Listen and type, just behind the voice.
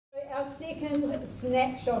Our second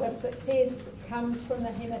snapshot of success comes from the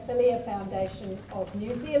Haemophilia Foundation of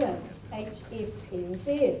New Zealand,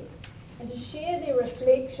 HFNZ. And to share their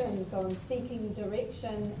reflections on seeking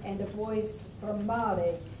direction and a voice from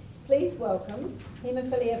Māori, please welcome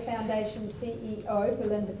Haemophilia Foundation CEO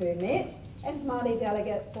Belinda Burnett and Māori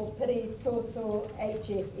delegate for Piri Toto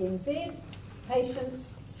HFNZ, Patience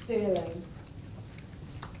Stirling.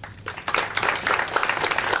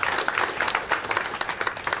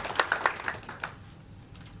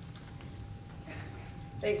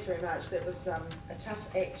 Thanks very much. That was a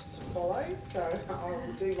tough act to follow, so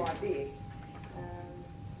I'll do my best.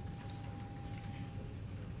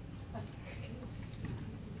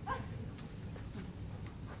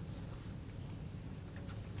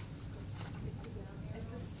 It's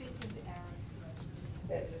the second arrow.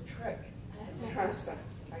 That's a trick.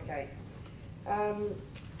 Okay.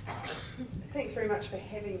 Thanks very much for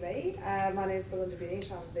having me. My name is Belinda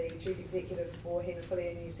Burnett. I'm the Chief Executive for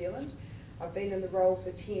Haemophilia New Zealand. I've been in the role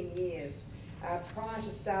for 10 years. Prior to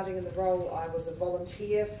starting in the role, I was a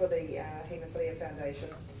volunteer for the Haemophilia Foundation,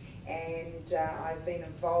 and I've been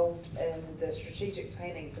involved in the strategic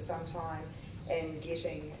planning for some time in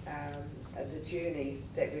getting the journey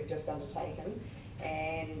that we've just undertaken.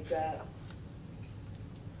 And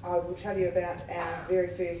I will tell you about our very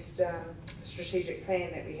first strategic plan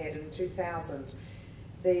that we had in 2000.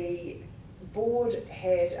 The board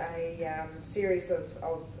had a series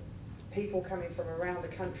of people coming from around the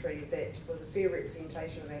country that was a fair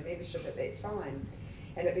representation of our membership at that time,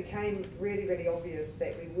 and it became really, really obvious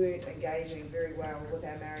that we weren't engaging very well with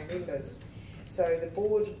our Māori members. So the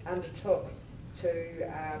board undertook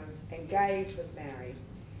to engage with Māori,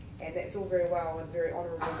 and that's all very well and very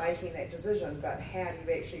honourable making that decision, but how do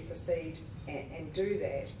you actually proceed and do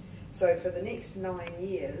that? So for the next 9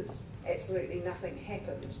 years, absolutely nothing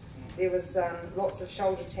happened. There was lots of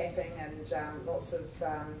shoulder tapping and lots of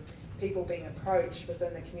people being approached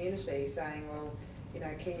within the community saying, well, you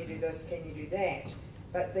know, can you do this, can you do that?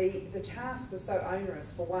 But the task was so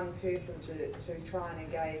onerous for one person to try and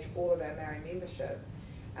engage all of our Māori membership.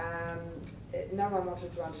 No one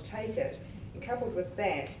wanted to undertake it. And coupled with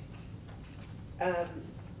that,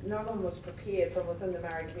 no one was prepared from within the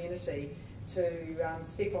Māori community to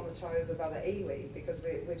step on the toes of other iwi, because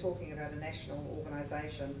we're talking about a national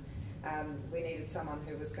organisation. We needed someone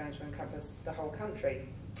who was going to encompass the whole country.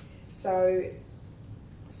 So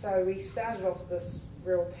we started off with this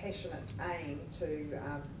real passionate aim to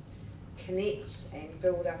connect and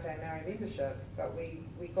build up our Māori membership, but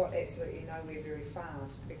we got absolutely nowhere very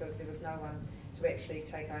fast because there was no one to actually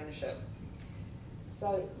take ownership.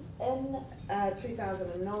 So in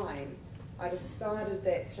 2009, I decided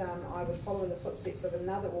that I would follow in the footsteps of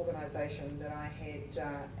another organisation that I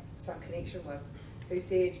had some connection with, who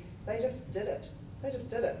said they just did it. They just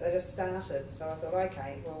did it. They just started. So I thought,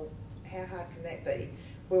 okay, well, how hard can that be?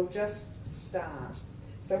 We'll just start.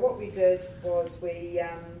 So what we did was we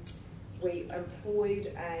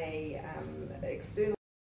employed a external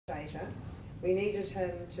data. We needed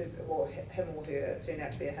him to, or him or her, it turned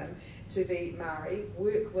out to be a him, to be Māori,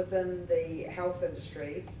 work within the health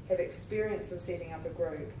industry, have experience in setting up a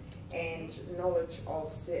group, and knowledge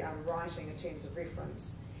of writing in terms of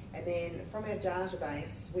reference. And then from our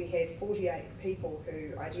database, we had 48 people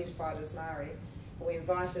who identified as Māori. We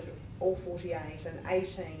invited all 48 and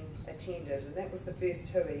 18 attended, and that was the first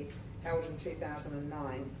hui held in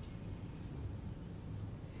 2009.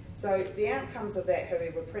 So the outcomes of that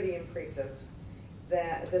hui were pretty impressive.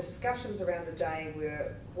 The discussions around the day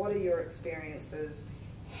were, what are your experiences?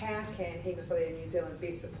 How can Haemophilia New Zealand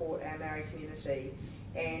best support our Māori community?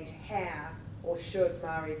 And how or should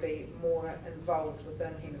Māori be more involved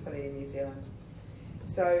within Haemophilia New Zealand?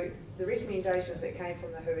 So the recommendations that came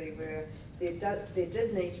from the hui were there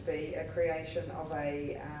did need to be a creation of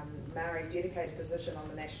a Māori dedicated position on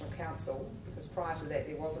the National Council, because prior to that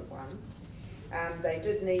there wasn't one. They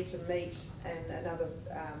did need to meet in another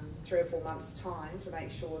 3 or 4 months' time to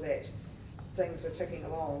make sure that things were ticking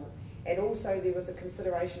along. And also there was a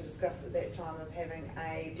consideration discussed at that time of having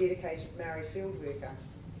a dedicated Māori field worker,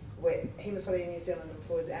 where Haemophilia New Zealand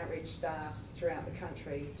employs outreach staff throughout the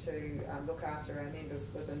country to look after our members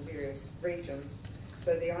within various regions.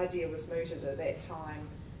 So the idea was mooted at that time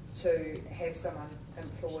to have someone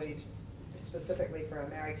employed specifically for our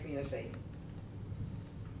Māori community.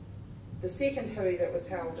 The second hui that was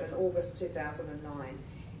held in August 2009,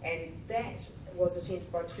 and that was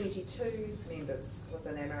attended by 22 members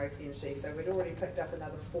within our Māori community, so we'd already picked up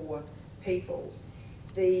another 4 people.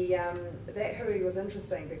 That hui was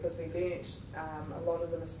interesting because we learnt a lot of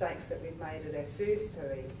the mistakes that we'd made at our first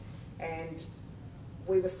hui, and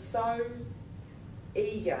we were so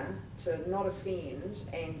eager to not offend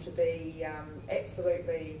and to be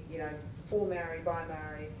absolutely, you know, for Māori, by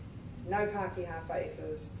Māori, no Pākehā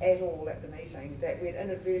faces at all at the meeting, that we'd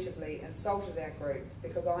inadvertently insulted our group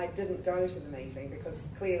because I didn't go to the meeting because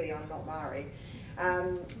clearly I'm not Māori.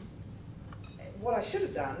 What I should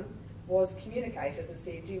have done was communicated and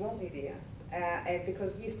said, do you want me there? And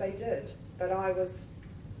because yes, they did, but I was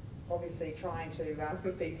obviously trying to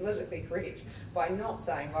be politically correct by not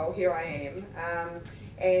saying, well, here I am.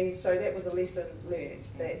 And so that was a lesson learned,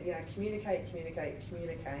 that, you know, communicate,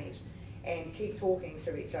 and keep talking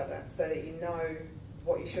to each other so that you know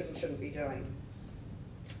what you should and shouldn't be doing.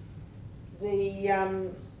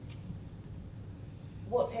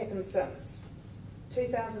 What's happened since?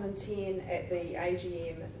 2010 at the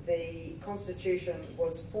AGM, the Constitution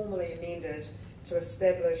was formally amended to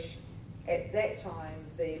establish, at that time,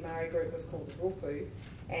 the Māori group was called the Ropu,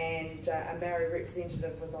 and a Māori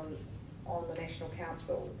representative was on the National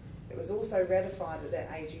Council. It was also ratified at that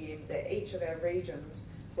AGM that each of our regions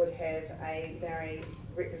would have a Māori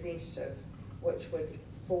representative, which would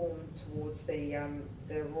form towards the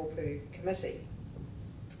Ropu committee.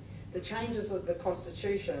 The changes of the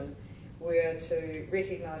Constitution were to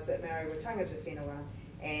recognise that Māori were tangata whenua,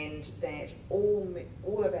 and that all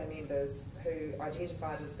of our members who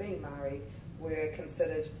identified as being Māori were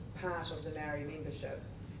considered part of the Māori membership.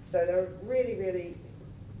 So there were really, really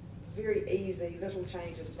very easy little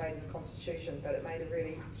changes made in the Constitution, but it made a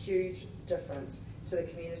really huge difference to the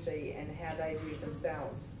community and how they viewed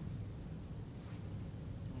themselves.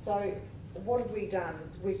 So what have we done?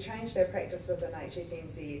 We've changed our practice within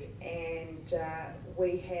HFNZ, and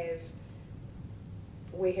we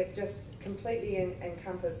have just completely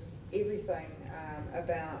encompassed everything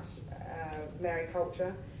about Māori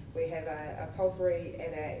culture. We have a pulvery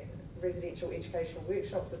at our residential educational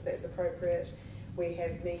workshops if that's appropriate. We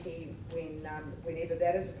have mihi whenever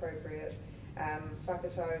that is appropriate.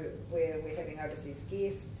 Whakato, where we're having overseas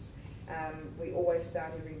guests. We always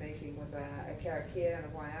start every meeting with a karakia and a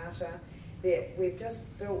waiata. We've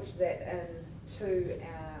just built that into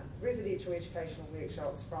our residential educational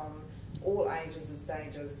workshops from all ages and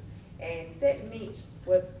stages, and that met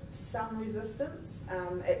with some resistance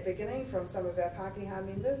at the beginning from some of our Pākehā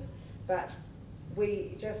members, but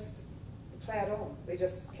we just ploughed on, we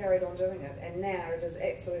just carried on doing it, and now it is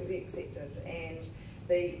absolutely accepted, and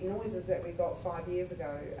the noises that we got 5 years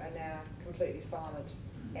ago are now completely silent,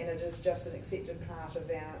 and it is just an accepted part of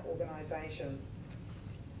our organisation.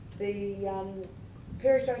 The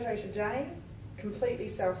Piri Toto today, completely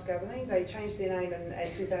self-governing. They changed their name in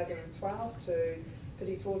 2012 to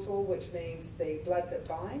Piri Toto, which means the blood that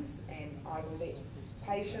binds, and I will let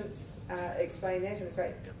Patience explain that in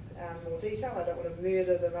great more detail. I don't want to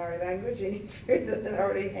murder the Māori language any further than I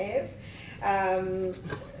already have.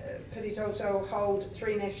 Piri Toto hold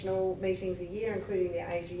 3 national meetings a year, including their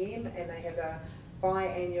AGM, and they have a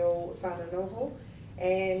biannual whananoho.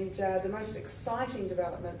 And the most exciting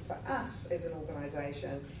development for us as an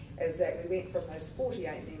organisation is that we went from those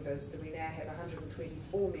 48 members to we now have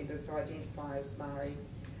 124 members who identify as Māori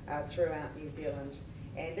throughout New Zealand,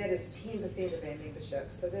 and that is 10% of our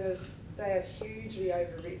membership. So they are hugely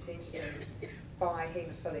overrepresented by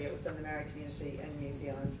haemophilia within the Māori community in New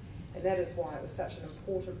Zealand, and that is why it was such an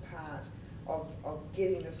important part of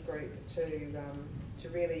getting this group to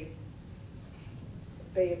really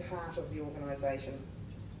be a part of the organisation.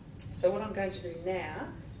 So what I'm going to do now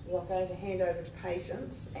is I'm going to hand over to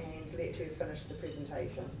Patience and let her finish the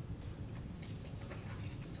presentation.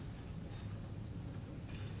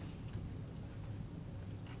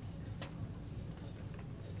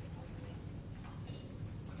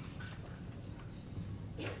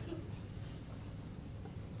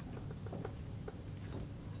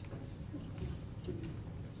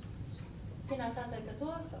 Tēnā tātou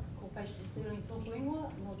katoa, ko Patience Stirling tōku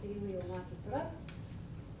ingoa, no te iwi o Ngāti Parau.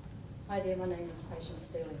 Hi there, my name is Patience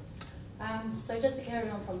Stirling. So just to carry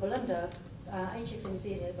on from Belinda,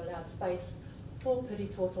 HFNZ have allowed space for Piri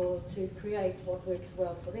Toto to create what works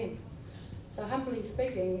well for them. So humbly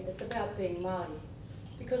speaking, it's about being Māori.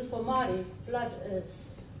 Because for Māori, blood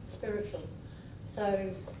is spiritual.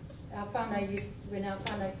 So our whānau when our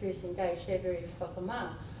whānau first engaged, they're very whakamā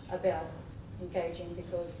about engaging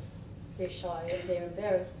because they're shy and they're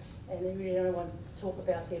embarrassed and they really don't want to talk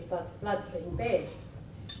about their blood being bad.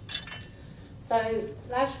 So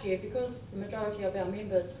last year, because the majority of our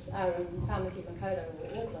members are in Tāmaki Makaurau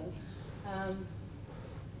or Auckland,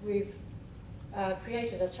 we've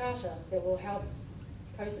created a charter that will help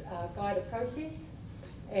guide a process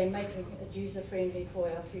and making it user-friendly for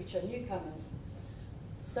our future newcomers.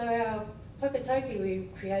 So our whakatauki we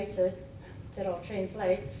created that I'll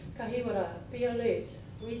translate. Kahiwara, be alert,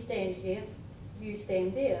 we stand here, you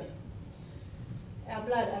stand there. Our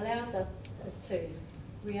blood allows us to.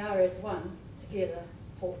 We are as one, together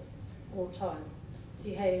for all time.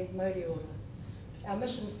 Te hei Māori ora. Our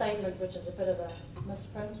mission statement, which is a bit of a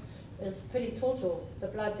misprint, is Piri Toto, the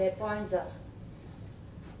blood that binds us.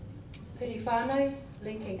 Piri whānau,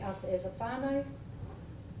 linking us as a whānau,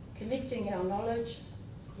 connecting our knowledge,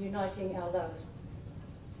 uniting our love.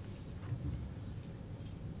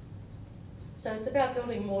 So it's about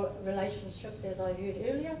building more relationships, as I heard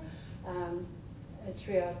earlier. It's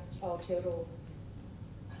through our Aotearoa.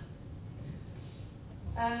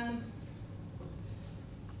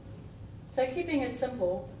 So keeping it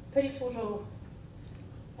simple, Piri Toto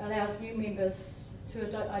allows new members to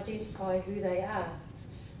identify who they are.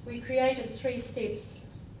 We created 3 steps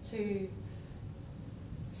to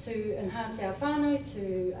enhance our whānau,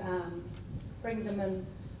 to bring them in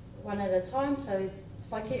one at a time. So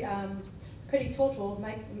by Piri Toto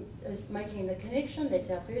is making the connection, that's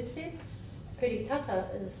our first step. Piri Tata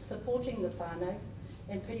is supporting the whānau,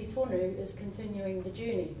 and Piri Tonu is continuing the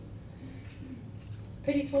journey.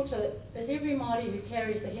 Piri Toto is every Māori who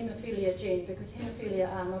carries the haemophilia gene, because haemophilia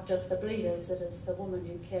are not just the bleeders, it is the women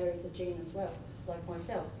who carry the gene as well, like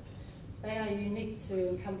myself. They are unique to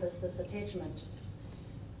encompass this attachment.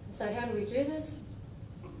 So how do we do this?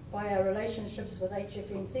 By our relationships with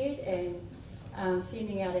HFNZ and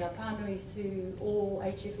sending out our pānuis to all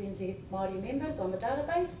HFNZ Māori members on the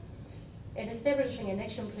database, and establishing an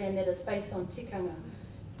action plan that is based on tikanga,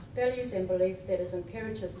 values and belief that is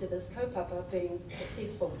imperative to this kaupapa being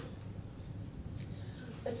successful.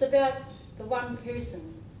 It's about the one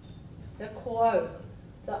person, the ko.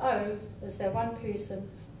 The O is the one person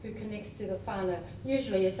who connects to the whānau.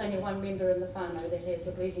 Usually it's only one member in the whānau that has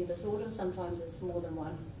a bleeding disorder, sometimes it's more than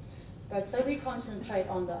one. But so we concentrate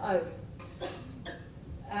on the O.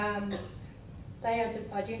 They are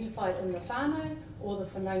identified in the whānau or the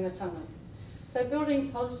whanaungatanga. So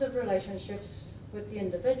building positive relationships with the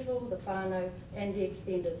individual, the whānau, and the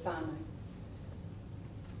extended whānau.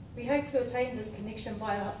 We hope to attain this connection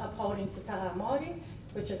by upholding Te Taha Māori,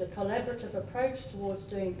 which is a collaborative approach towards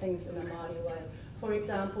doing things in a Māori way. For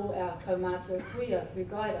example, our kaumātua kuia who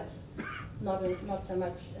guide us, not so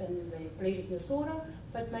much in the bleeding disorder,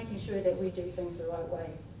 but making sure that we do things the right way.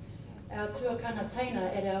 Our tuakana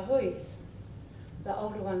teina at our huis, the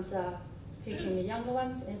older ones are teaching the younger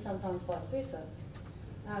ones, and sometimes vice versa.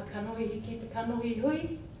 Kanohi ki te kanohi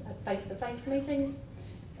hui, face-to-face meetings,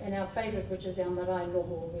 and our favourite, which is our marae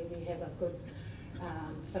noho, where we have a good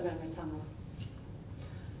whanaungatanga.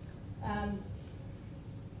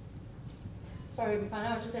 Sorry,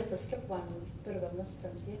 I just have to skip one bit of a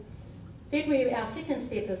misprint here. Then our second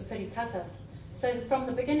step is Piri Tata. So from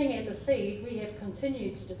the beginning as a seed, we have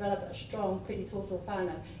continued to develop a strong Piri Toto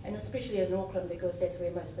whānau, and especially in Auckland, because that's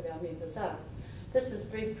where most of our members are. This has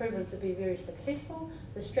proven to be very successful.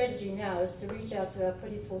 The strategy now is to reach out to our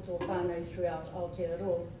Piri Toto whānau throughout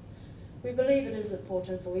Aotearoa. We believe it is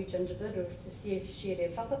important for each individual to share their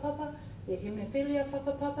whakapapa, their haemophilia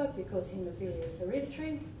whakapapa, because haemophilia is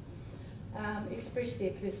hereditary, express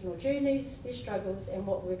their personal journeys, their struggles, and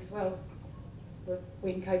what works well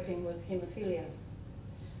when coping with haemophilia.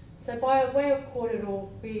 So by way of kōrero,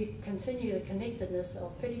 we continue the connectedness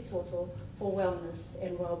of Piri Toto for wellness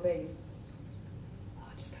and well-being.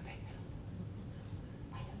 I'll just go back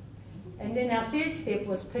now. And then our third step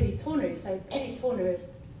was Piri Tonu. So Piri Tonu is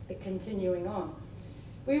the continuing on.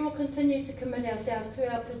 We will continue to commit ourselves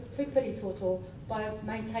to Piri Toto by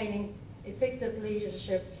maintaining effective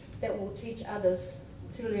leadership that will teach others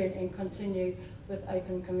to learn and continue with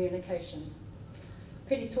open communication.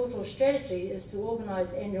 Piri Toto's strategy is to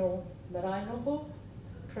organise annual marae noho,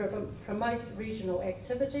 promote regional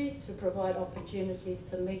activities to provide opportunities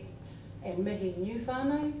to meet and mihi new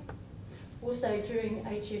whānau. Also during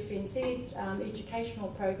HFNZ, educational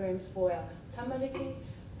programs for our tamariki,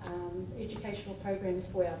 educational programs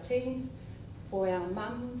for our teens, for our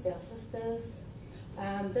mums, our sisters.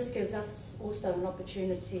 This gives us also an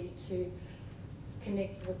opportunity to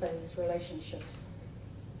connect with those relationships.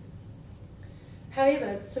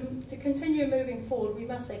 However, to continue moving forward, we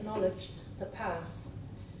must acknowledge the past.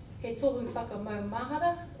 He tohu whakamau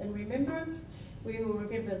mahara in remembrance. We will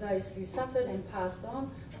remember those who suffered and passed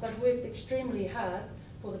on, but worked extremely hard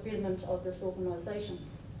for the betterment of this organisation.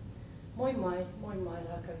 Moi mai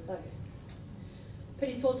rā koutou.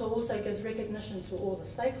 Piri Toto also gives recognition to all the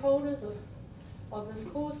stakeholders of this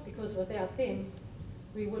cause, because without them,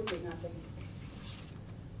 we would be nothing.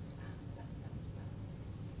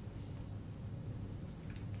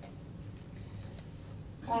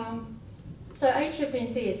 So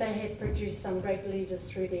HFNZ, they have produced some great leaders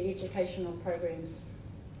through their educational programs.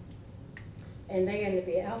 And they're going to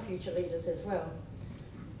be our future leaders as well.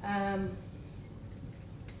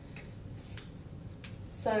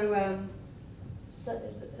 So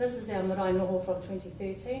this is our marae noho from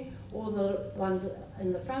 2013. All the ones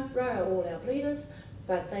in the front row are all our leaders,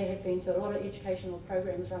 but they have been to a lot of educational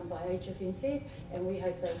programs run by HFNZ, and we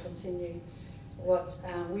hope they'll continue what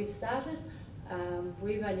we've started.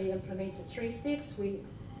 We've only implemented 3 steps.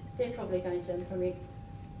 They're probably going to implement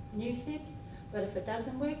new steps, but if it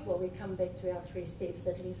doesn't work, well, we come back to our 3 steps.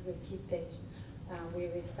 At least we'll keep that where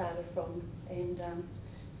we've started from. And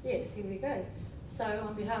yes, here we go. So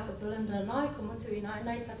on behalf of Belinda and I, ko mutu i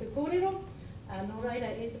nai taku kōrero, nō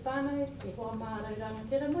reira e te whānau, e hoa mārau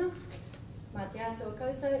rangaterama, mā te atua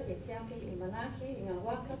koutou, e te aki, e manaki, i ngā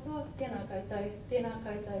wā katoa, tēnā koutou, tēnā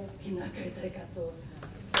koutou, tēnā koutou katoa.